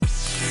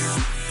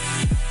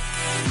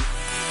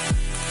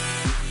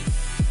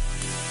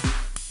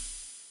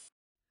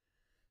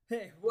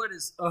What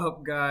is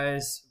up,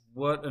 guys?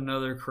 What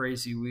another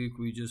crazy week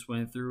we just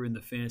went through in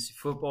the fantasy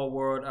football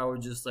world. I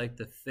would just like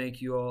to thank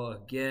you all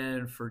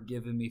again for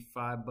giving me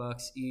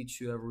 $5 each.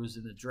 Whoever was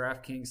in the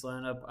DraftKings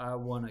lineup, I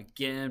won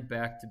again,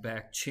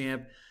 back-to-back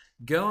champ.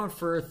 Going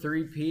for a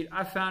three-peat.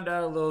 I found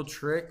out a little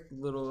trick,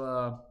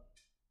 little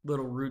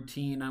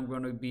routine I'm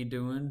going to be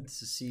doing to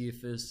see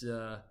if this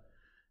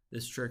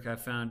trick I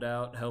found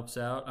out helps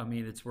out. I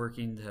mean, it's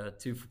working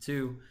 2 for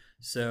 2,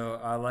 so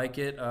I like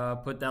it.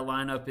 Put that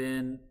lineup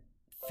in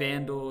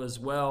FanDuel as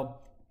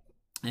well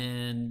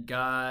and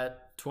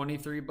got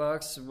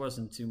 $23. It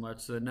wasn't too much,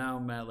 so now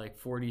I'm at like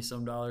 40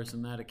 some dollars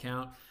in that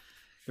account.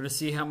 Gonna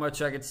see how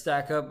much I could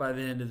stack up by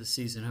the end of the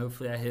season.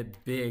 Hopefully I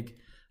hit big.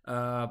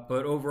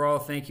 But overall,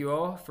 thank you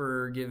all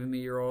for giving me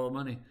your all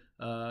money.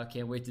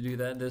 Can't wait to do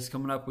that this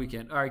coming up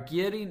weekend. All right,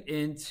 getting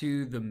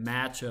into the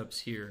matchups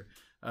here.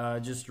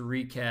 Just to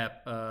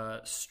recap,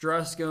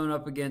 Struss going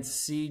up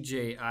against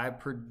CJ. I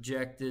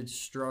projected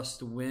Struss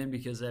to win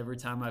because every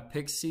time I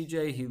pick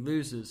CJ, he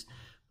loses.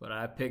 But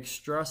I picked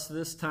Struss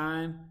this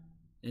time,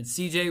 and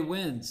CJ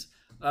wins.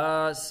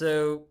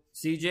 So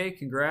CJ,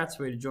 congrats.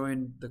 Way to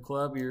join the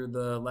club. You're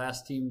the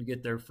last team to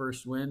get their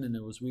first win, and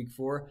it was week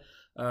 4.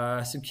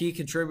 Some key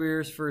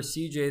contributors for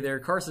CJ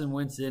there. Carson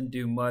Wentz didn't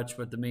do much,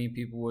 but the main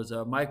people was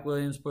Mike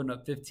Williams putting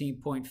up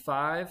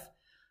 15.5.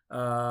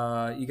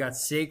 You got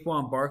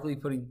Saquon Barkley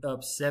putting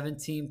up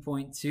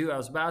 17.2. I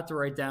was about to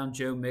write down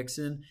Joe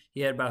Mixon. He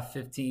had about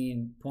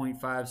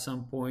 15.5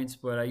 some points,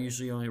 but I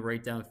usually only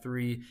write down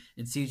 3.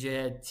 And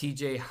CJ had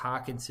TJ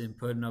Hawkinson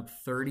putting up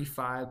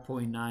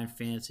 35.9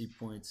 fantasy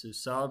points. So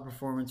solid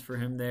performance for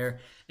him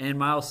there. And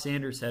Miles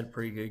Sanders had a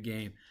pretty good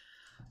game.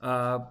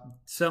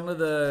 Some of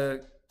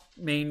the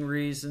main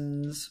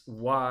reasons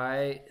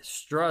why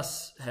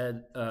Struss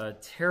had a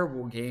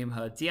terrible game.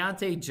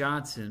 Deontay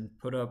Johnson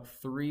put up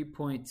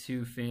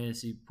 3.2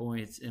 fantasy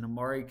points, and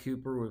Amari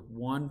Cooper with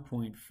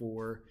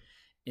 1.4,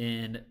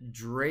 and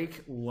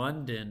Drake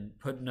London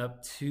putting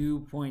up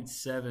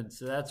 2.7.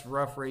 So that's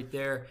rough right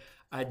there.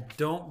 I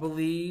don't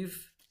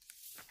believe.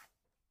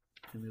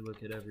 Let me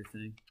look at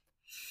everything.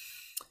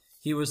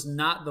 He was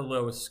not the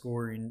lowest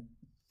scoring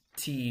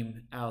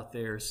team out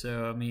there.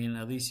 So, I mean,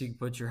 at least you can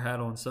put your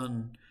hat on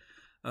something.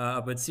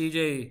 But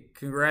CJ,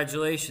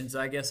 congratulations.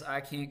 I guess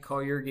I can't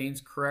call your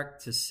games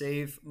correct to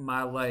save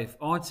my life.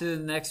 On to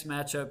the next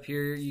matchup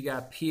here. You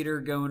got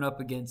Peter going up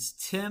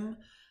against Tim.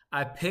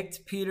 I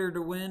picked Peter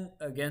to win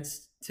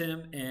against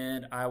Tim,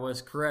 and I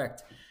was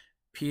correct.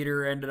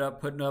 Peter ended up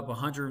putting up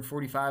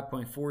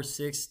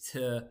 145.46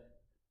 to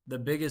the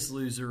biggest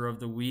loser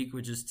of the week,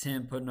 which is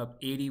Tim, putting up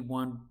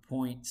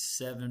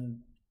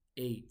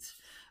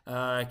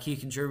 81.78. Key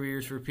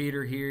contributors for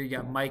Peter here. You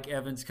got Mike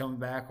Evans coming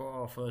back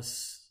off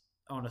us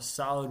on a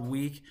solid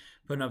week,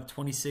 putting up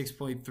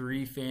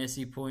 26.3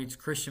 fantasy points.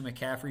 Christian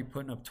McCaffrey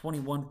putting up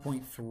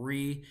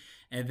 21.3.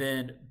 And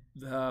then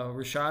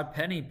Rashad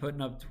Penny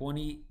putting up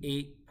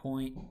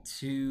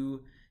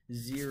 28.20.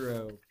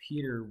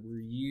 Peter,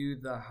 were you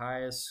the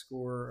highest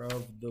scorer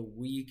of the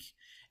week?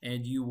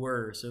 And you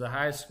were. So the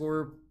highest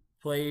scorer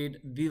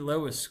played the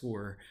lowest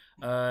scorer.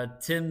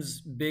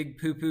 Tim's big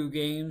poo-poo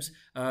games.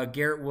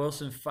 Garrett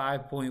Wilson,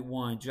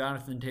 5.1.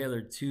 Jonathan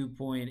Taylor,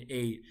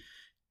 2.8.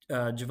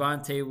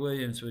 Javonte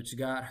Williams, which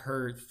got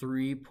hurt,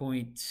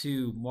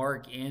 3.2.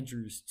 Mark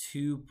Andrews,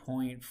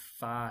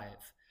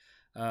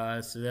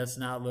 2.5. So that's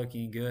not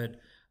looking good.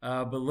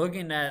 But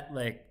looking at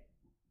like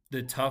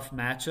the tough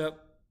matchup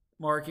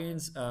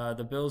markings,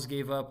 the Bills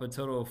gave up a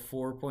total of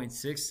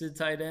 4.6 to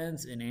tight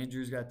ends, and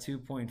Andrews got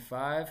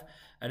 2.5.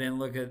 I didn't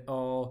look at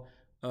all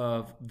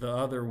of the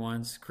other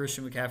ones.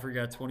 Christian McCaffrey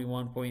got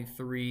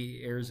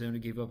 21.3. Arizona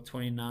gave up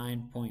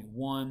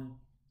 29.1.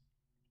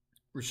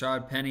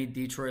 Rashad Penny,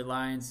 Detroit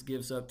Lions,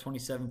 gives up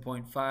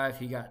 27.5.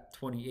 He got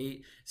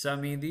 28. So, I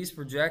mean, these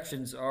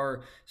projections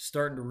are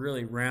starting to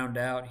really round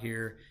out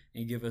here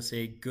and give us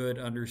a good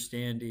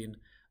understanding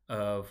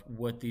of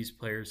what these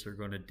players are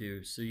going to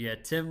do. So, yeah,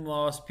 Tim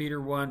lost, Peter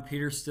won.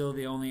 Peter's still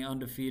the only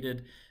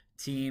undefeated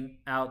team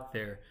out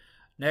there.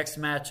 Next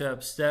matchup,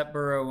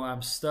 Stepborough,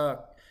 I'm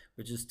stuck,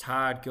 which is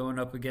Todd going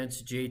up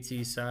against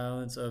JT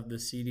Silence of the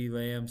CD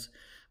Lambs.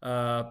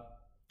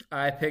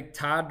 I picked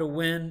Todd to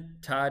win.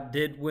 Todd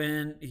did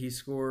win. He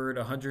scored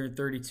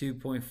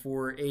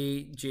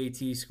 132.48.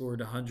 JT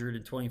scored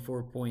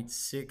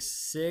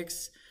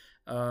 124.66.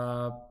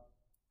 I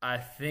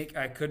think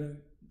I couldn't.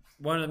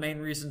 One of the main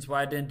reasons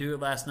why I didn't do it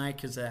last night,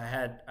 because I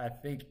had, I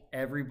think,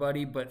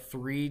 everybody but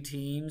 3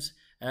 teams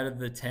out of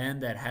the 10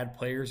 that had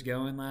players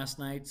going last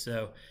night.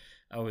 So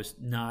I was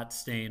not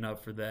staying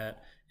up for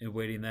that and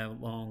waiting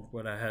that long,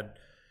 but I had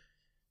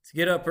to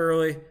get up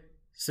early.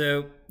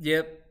 So,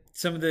 yep.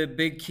 Some of the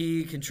big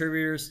key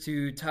contributors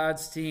to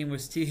Todd's team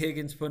was T.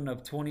 Higgins putting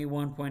up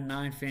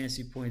 21.9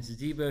 fantasy points.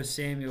 Deebo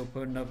Samuel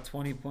putting up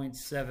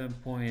 20.7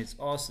 points.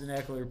 Austin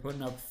Eckler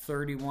putting up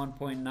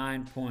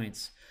 31.9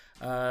 points.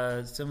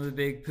 Some of the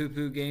big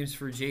poo-poo games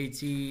for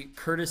JT.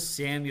 Curtis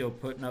Samuel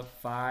putting up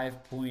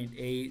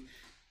 5.8.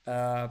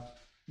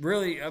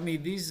 Really, I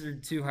mean, these are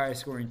 2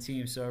 high-scoring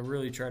teams, so I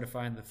really try to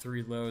find the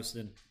 3 lowest,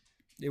 and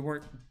they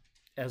weren't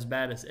as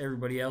bad as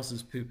everybody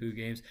else's poo-poo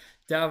games.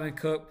 Dalvin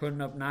Cook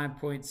putting up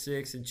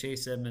 9.6 and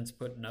Chase Edmonds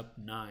putting up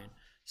 9.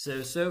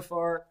 So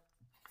far,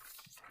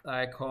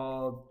 I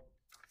called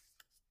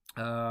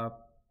uh,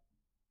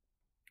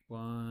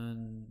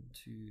 one,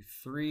 two,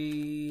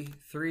 three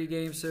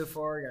games so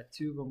far. I got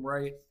 2 of them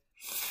right.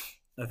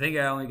 I think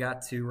I only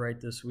got 2 right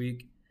this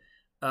week.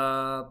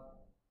 My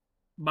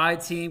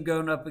team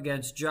going up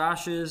against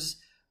Josh's.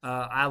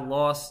 I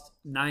lost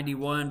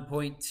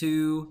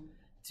 91.2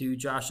 to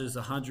Josh's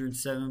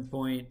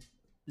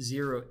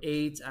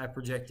 107.08. I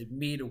projected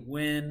me to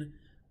win.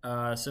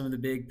 Some of the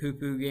big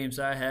poo-poo games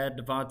I had: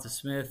 Devonta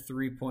Smith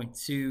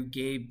 3.2,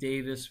 Gabe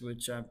Davis,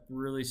 which I'm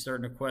really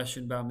starting to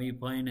question about me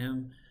playing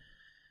him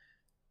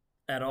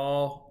at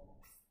all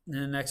in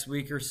the next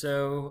week or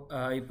so.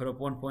 He put up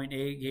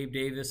 1.8, Gabe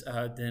Davis.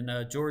 Then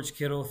George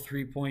Kittle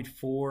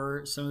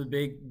 3.4. Some of the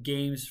big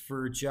games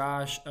for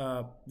Josh.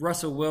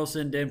 Russell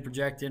Wilson didn't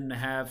project him to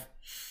have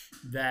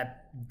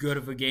that good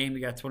of a game.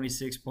 He got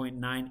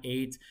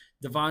 26.98.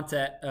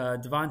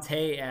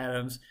 Devontae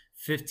Adams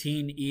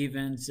 15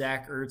 even.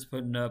 Zach Ertz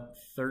putting up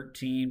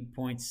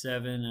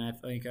 13.7, and I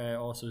think I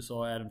also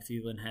saw Adam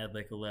Thielen had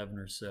like 11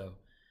 or so.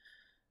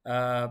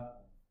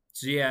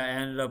 So yeah, I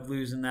ended up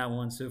losing that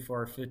one so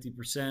far,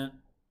 50%.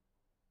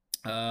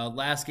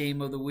 Last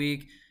game of the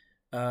week,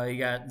 you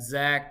got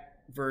Zach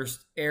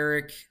versus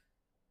Eric.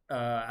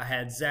 I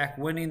had Zach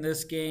winning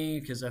this game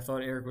because I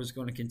thought Eric was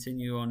going to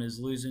continue on his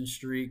losing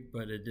streak,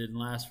 but it didn't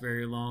last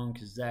very long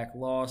because Zach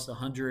lost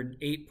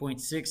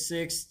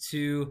 108.66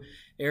 to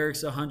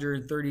Eric's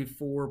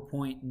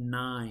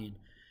 134.9.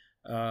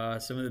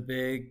 Some of the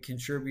big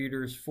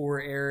contributors for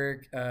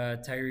Eric: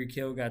 Tyreek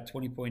Hill got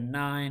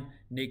 20.9,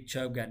 Nick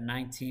Chubb got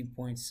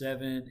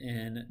 19.7,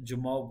 and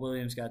Jamal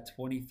Williams got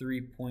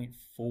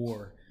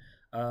 23.4.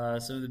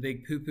 Some of the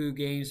big poo-poo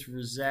games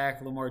for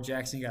Zach: Lamar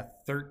Jackson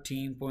got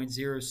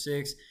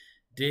 13.06,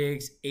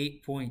 Diggs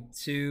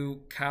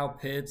 8.2, Kyle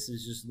Pitts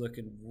is just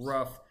looking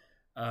rough,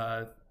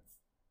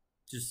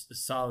 just a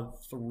solid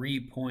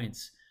 3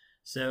 points.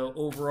 So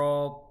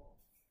overall,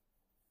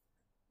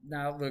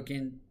 not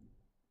looking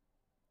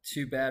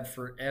too bad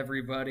for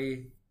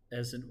everybody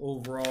as an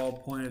overall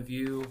point of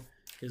view.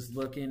 Is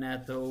looking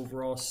at the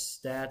overall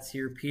stats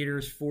here: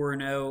 Peter's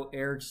 4-0,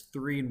 Eric's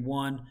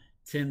 3-1,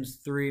 Tim's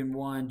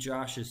 3-1,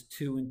 Josh is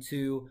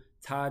 2-2,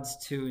 Todd's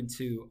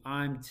 2-2,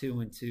 I'm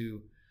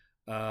 2-2,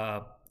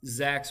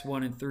 Zach's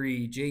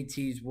 1-3,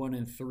 JT's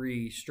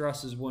 1-3,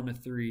 Struss is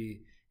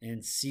 1-3,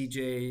 and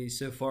CJ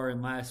so far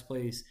in last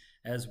place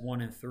as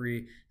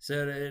 1-3.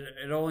 So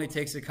it only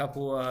takes a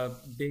couple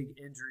big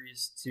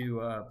injuries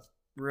to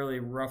really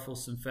ruffle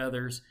some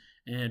feathers.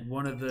 And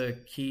one of the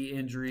key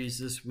injuries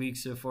this week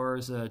so far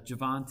is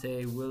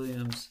Javonte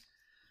Williams.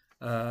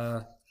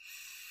 Yeah,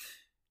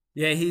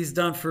 he's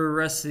done for the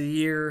rest of the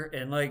year.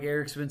 And like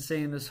Eric's been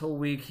saying this whole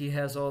week, he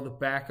has all the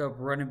backup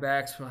running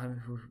backs,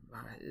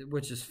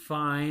 which is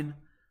fine.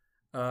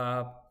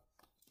 I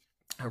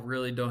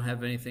really don't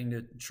have anything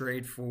to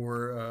trade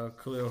for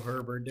Khalil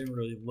Herbert. Didn't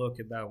really look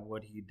about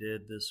what he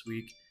did this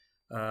week.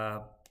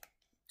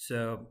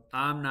 So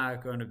I'm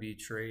not going to be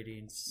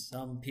trading.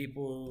 Some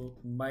people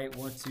might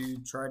want to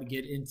try to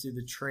get into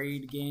the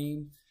trade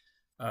game,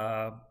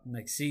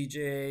 like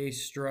CJ,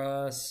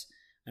 Struss.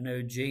 I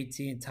know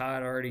JT and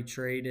Todd already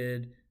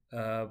traded,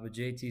 but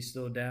JT's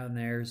still down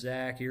there.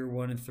 Zach, you're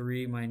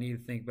 1-3. Might need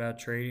to think about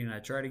trading. I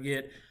try to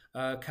get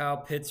Kyle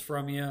Pitts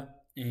from you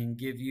and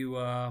give you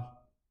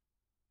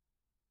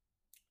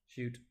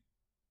shoot.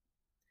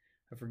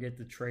 I forget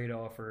the trade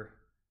offer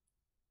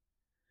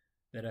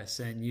that I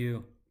sent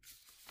you.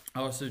 I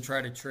also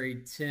tried to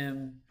trade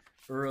Tim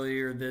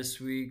earlier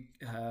this week.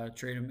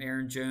 Trade him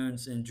Aaron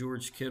Jones and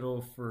George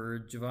Kittle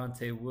for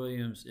Javonte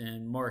Williams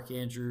and Mark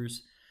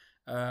Andrews.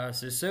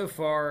 So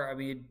far, I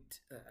mean,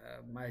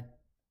 my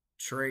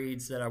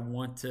trades that I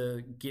want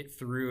to get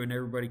through, and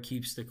everybody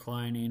keeps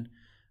declining.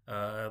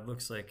 It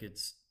looks like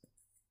it's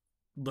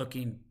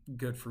looking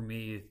good for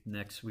me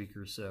next week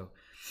or so.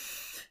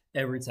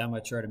 Every time I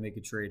try to make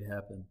a trade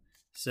happen.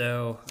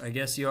 So I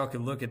guess y'all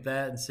could look at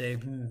that and say,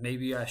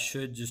 maybe I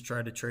should just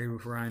try to trade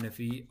with Ryan if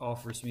he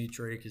offers me a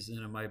trade, because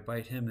then I might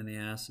bite him in the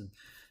ass, and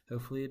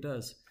hopefully it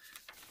does.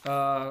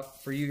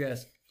 For you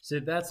guys. So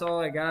that's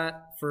all I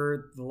got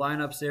for the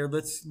lineups there.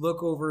 Let's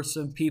look over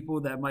some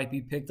people that might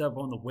be picked up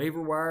on the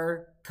waiver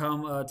wire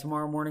come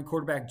tomorrow morning.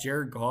 Quarterback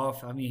Jared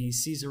Goff. I mean, he's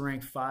season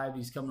ranked 5.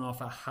 He's coming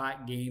off a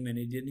hot game, and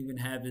he didn't even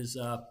have his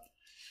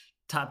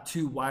top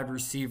 2 wide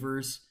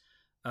receivers.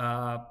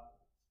 I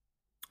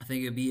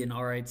think it'd be an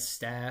all right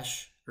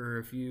stash. Or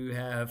if you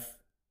have,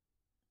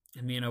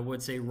 I mean, I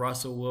would say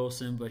Russell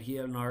Wilson, but he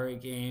had an all right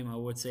game. I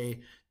would say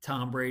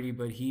Tom Brady,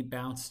 but he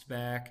bounced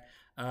back.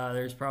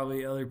 There's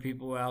probably other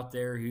people out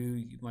there who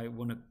you might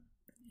want to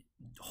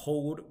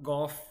hold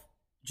Goff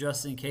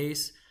just in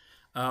case.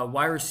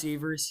 Wide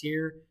receivers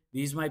here,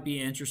 these might be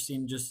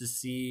interesting just to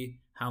see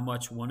how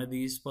much one of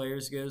these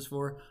players goes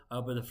for.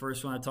 But the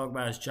first one I talk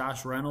about is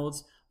Josh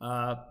Reynolds.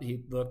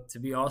 He looked to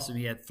be awesome.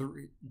 He had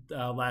 3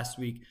 last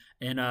week.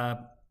 And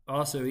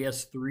also he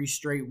has 3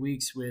 straight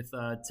weeks with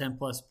 10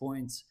 plus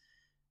points,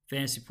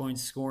 fantasy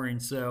points scoring.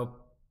 So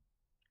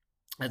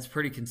that's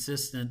pretty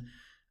consistent.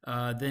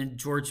 Then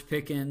George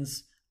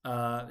Pickens,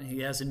 he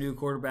has a new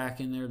quarterback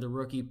in there, the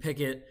rookie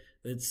Pickett.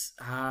 It's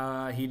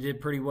he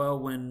did pretty well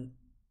when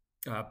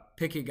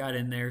Pickett got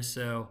in there,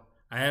 so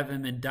I have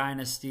him in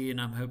Dynasty, and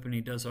I'm hoping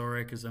he does all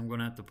right because I'm going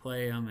to have to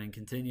play him and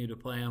continue to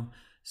play him.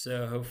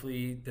 So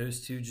hopefully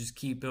those two just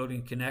keep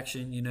building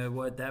connection. You know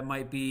what? That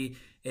might be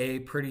a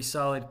pretty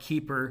solid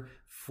keeper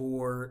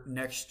for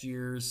next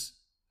year's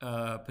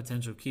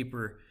potential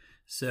keeper.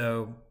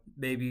 So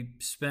maybe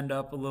spend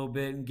up a little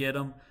bit and get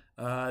him.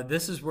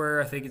 This is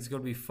where I think it's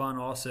going to be fun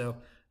also.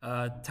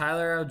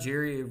 Tyler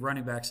Algieri,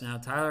 running backs now.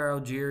 Tyler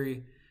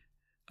Algieri,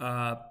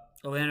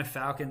 Atlanta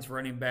Falcons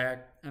running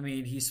back. I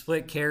mean, he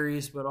split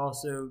carries, but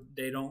also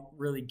they don't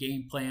really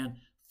game plan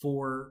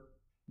for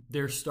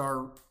their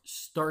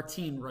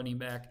starting running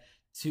back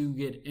to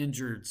get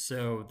injured.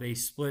 So they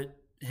split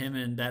him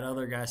and that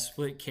other guy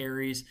split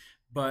carries.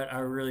 But I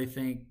really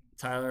think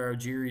Tyler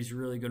Algieri is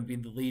really going to be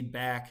the lead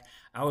back.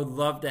 I would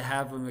love to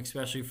have him,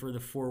 especially for the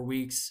 4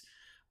 weeks.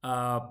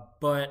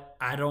 But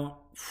I don't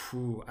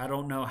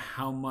know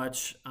how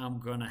much I'm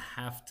going to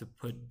have to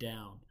put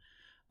down.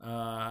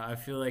 I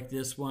feel like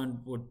this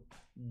one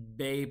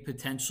may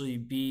potentially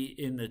be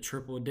in the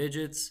triple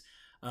digits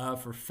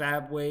for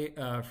Fab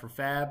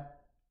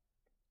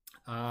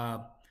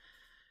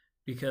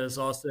because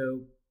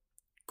also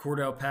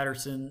Cordell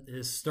Patterson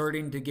is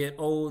starting to get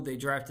old. They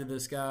drafted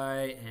this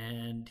guy,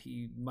 and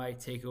he might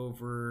take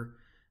over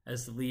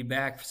as the lead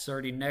back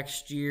starting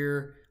next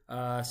year.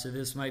 So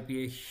this might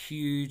be a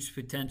huge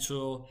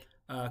potential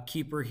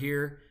keeper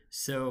here.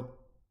 So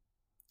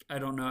I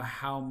don't know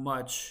how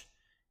much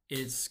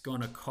it's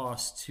going to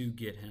cost to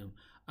get him.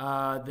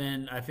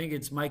 Then I think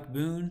it's Mike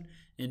Boone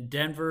in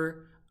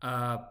Denver.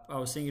 I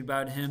was thinking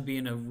about him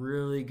being a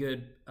really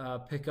good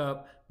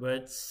pickup,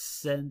 but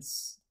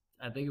since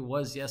I think it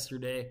was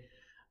yesterday,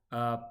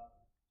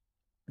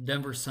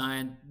 Denver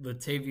signed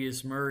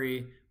Latavius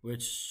Murray,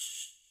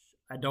 which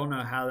I don't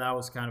know how that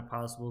was kind of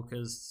possible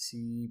because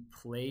he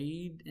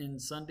played in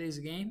Sunday's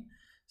game.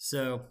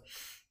 So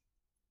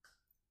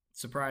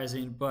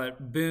surprising,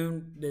 but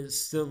Boone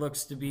still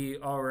looks to be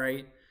all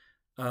right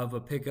of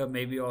a pickup,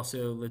 maybe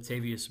also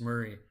Latavius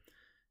Murray.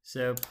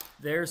 So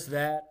there's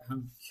that.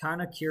 I'm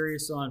kind of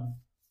curious on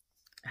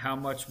how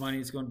much money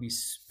is going to be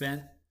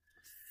spent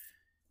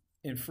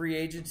in free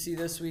agency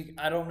this week.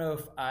 I don't know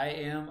if I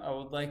am. I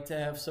would like to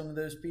have some of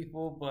those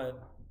people, but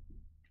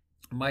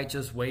might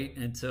just wait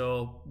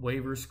until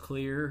waivers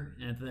clear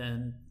and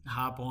then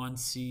hop on,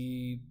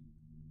 see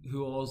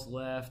who all's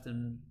left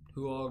and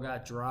who all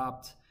got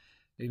dropped.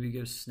 Maybe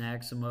go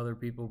snag some other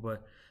people,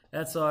 but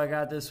that's all I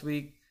got this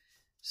week.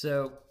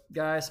 So,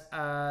 guys,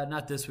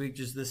 not this week,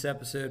 just this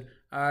episode.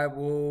 I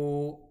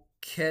will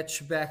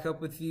catch back up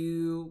with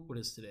you. What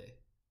is today?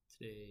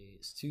 Today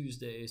is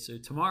Tuesday. So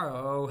tomorrow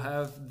I'll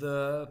have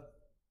the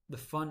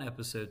fun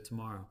episode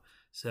tomorrow.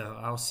 So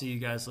I'll see you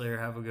guys later.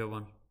 Have a good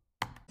one.